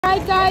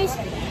Alright guys,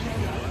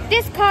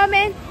 this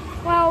comment,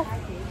 well,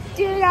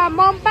 do the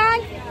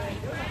MUKBANG.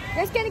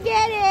 Just gonna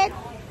get it.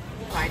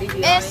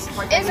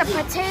 It's a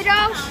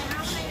potato.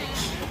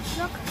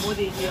 Look.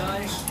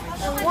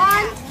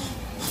 One.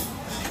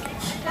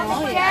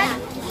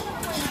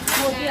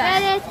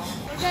 That is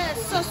the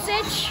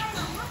sausage.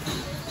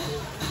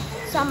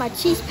 Some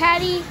cheese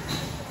patty.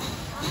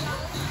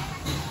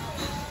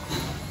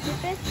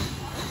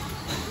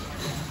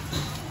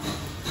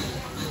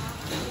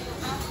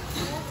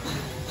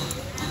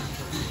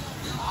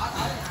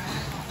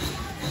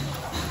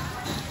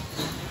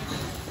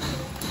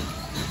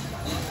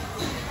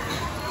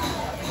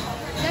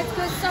 That's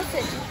good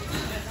sausage.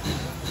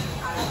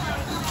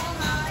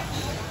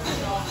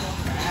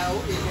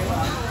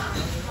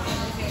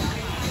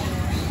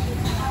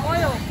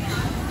 Oil.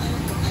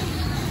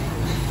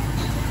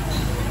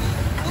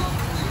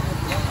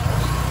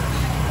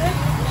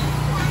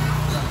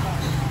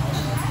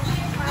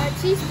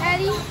 Cheese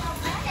patty. Looks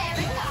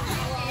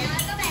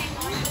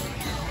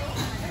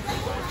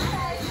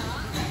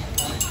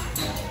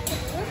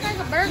like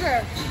a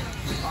burger.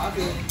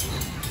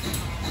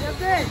 They're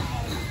good.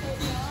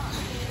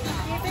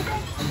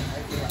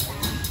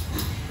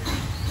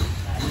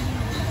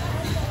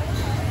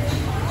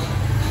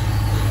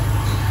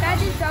 That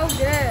is so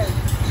good.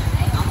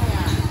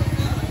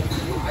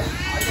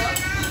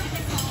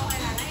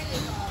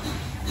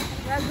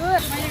 They're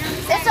good.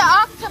 It's an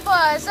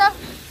octopus.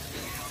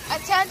 A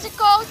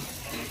tentacle.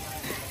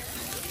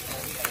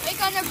 We're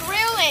gonna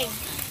grilling.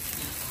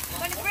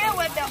 Gonna grill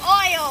with the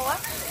oil.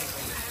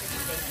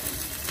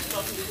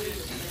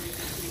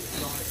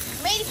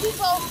 Many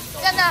people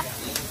gonna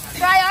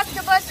try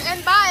octopus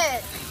and buy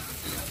it.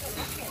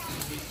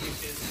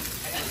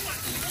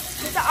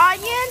 There's the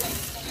onion,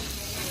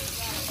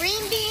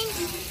 green beans,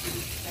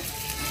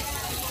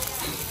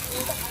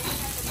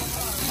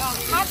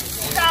 hot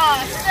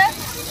sauce.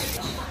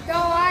 So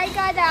I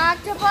got the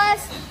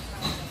octopus.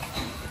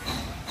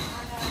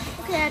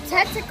 Okay,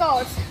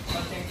 tentacles.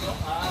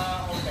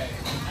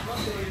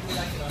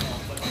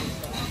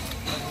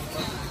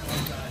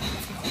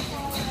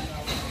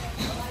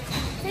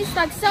 Tastes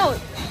like salt.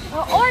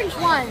 Or orange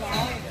one.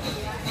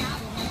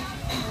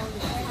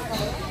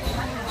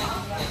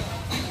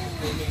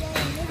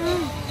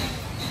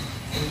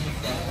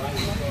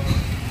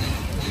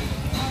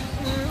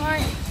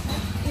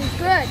 It's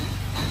good.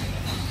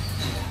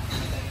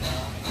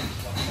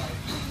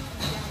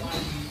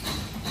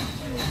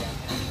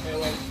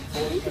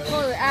 Need to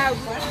pull it out.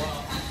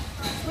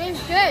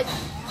 Swims good.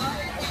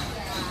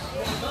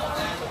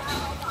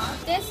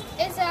 This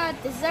is a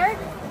dessert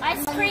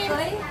ice cream.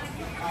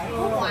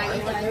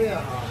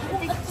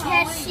 The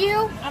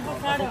cashew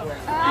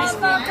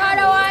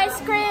avocado ice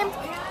cream.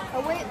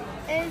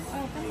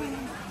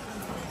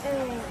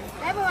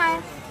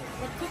 Everyone.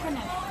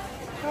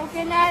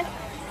 Coconut.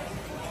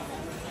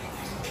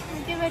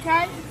 Give it a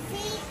try.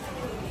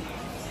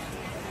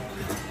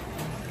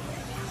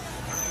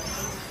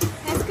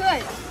 That's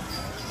good.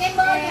 That's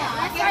good.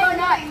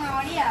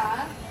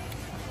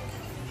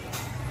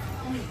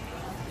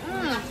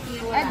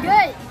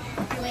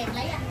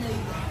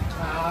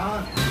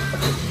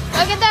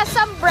 Look at that,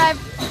 some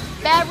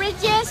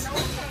beverages.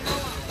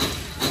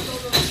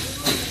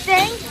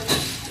 Thing.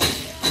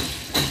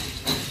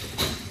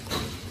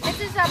 This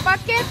is a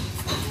bucket.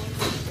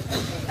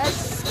 A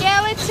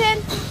skeleton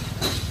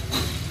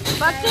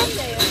bucket.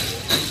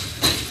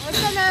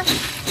 We're gonna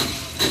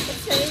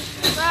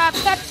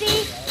Pepsi.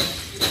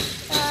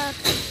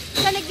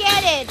 Gonna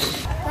get it.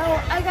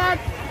 So I got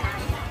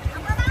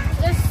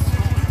this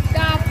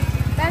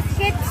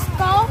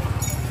basketball.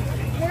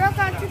 We don't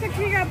got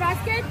trick-or-treater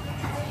basket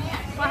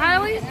for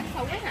Halloween.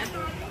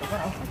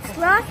 It's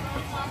rough.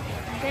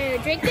 Can you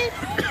drink it?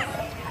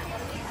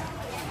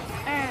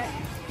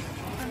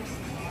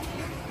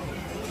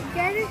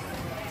 Get it?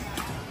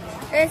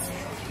 It's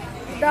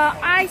the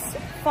ice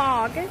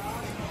fog.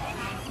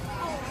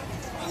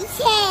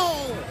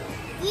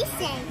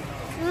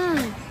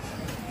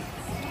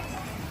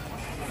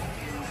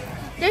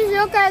 This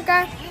looks like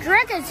a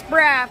dragon's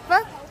breath.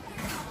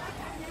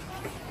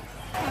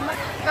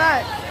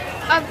 But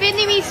a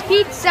Vietnamese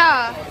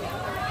pizza.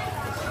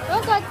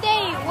 Look what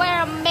they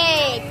will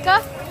make.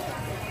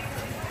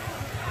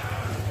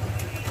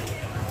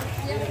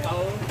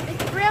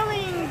 It's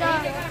grilling the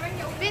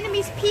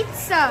Vietnamese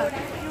pizza.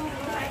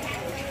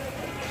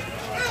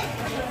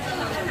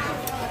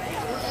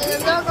 It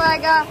looks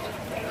like a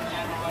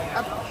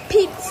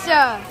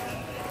pizza.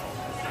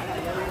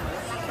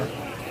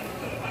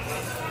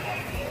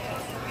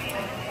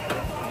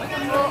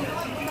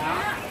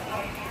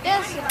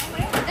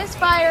 This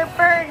fire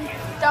burned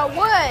the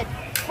wood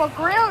for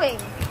grilling.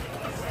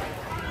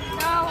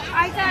 So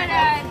I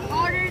gotta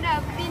order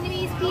the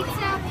Vietnamese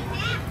pizza.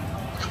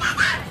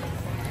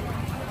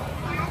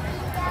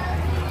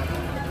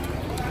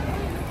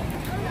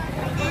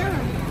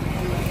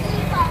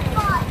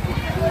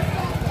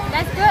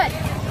 That's good.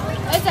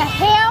 It's a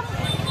ham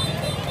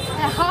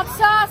and a hot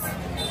sauce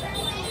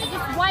and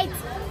just white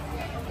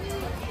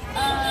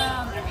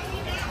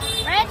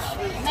ranch,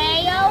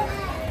 mayo,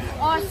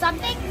 or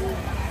something.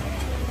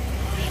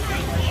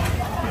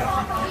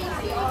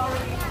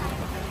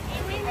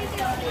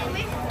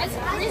 It's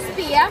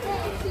crispy.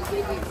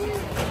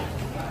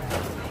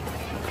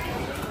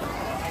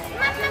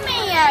 Mamma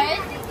mia!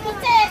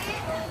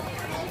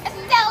 It's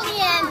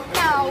Italian.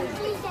 No.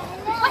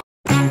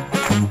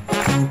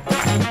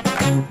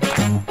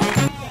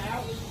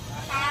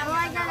 Oh,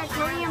 I got a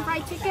Korean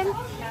fried chicken.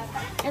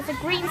 It's a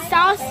green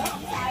sauce.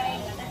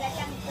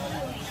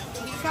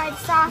 Fried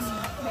sauce.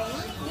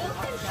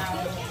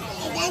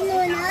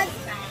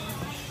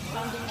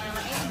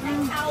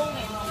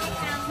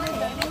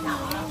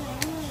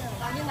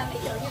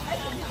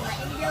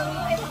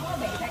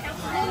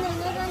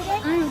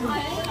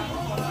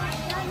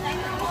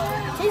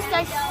 Tastes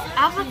like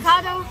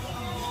avocado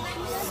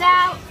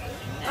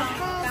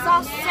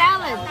sauce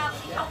salad.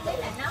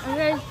 And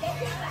then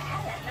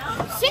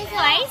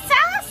Chick-fil-A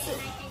sauce.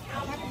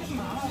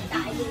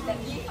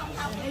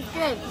 It's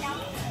good.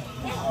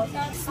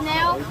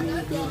 Smell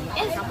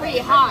is pretty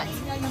hot.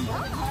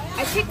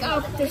 I took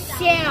off the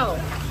shell.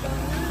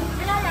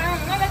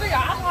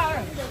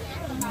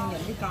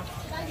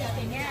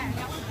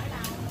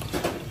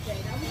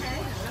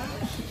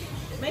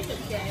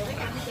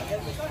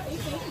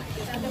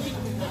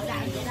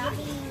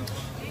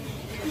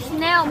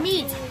 Smell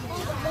meat.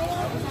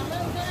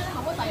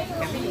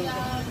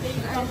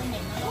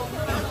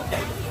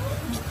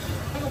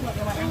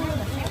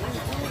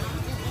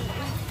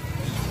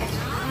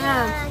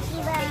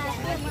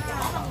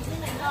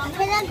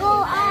 Can I go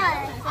on?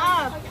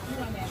 Up.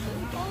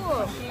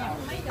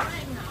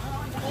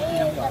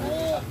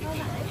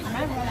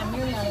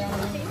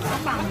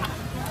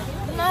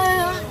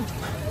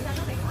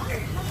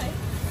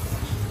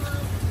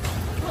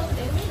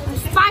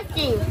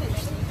 Spicy.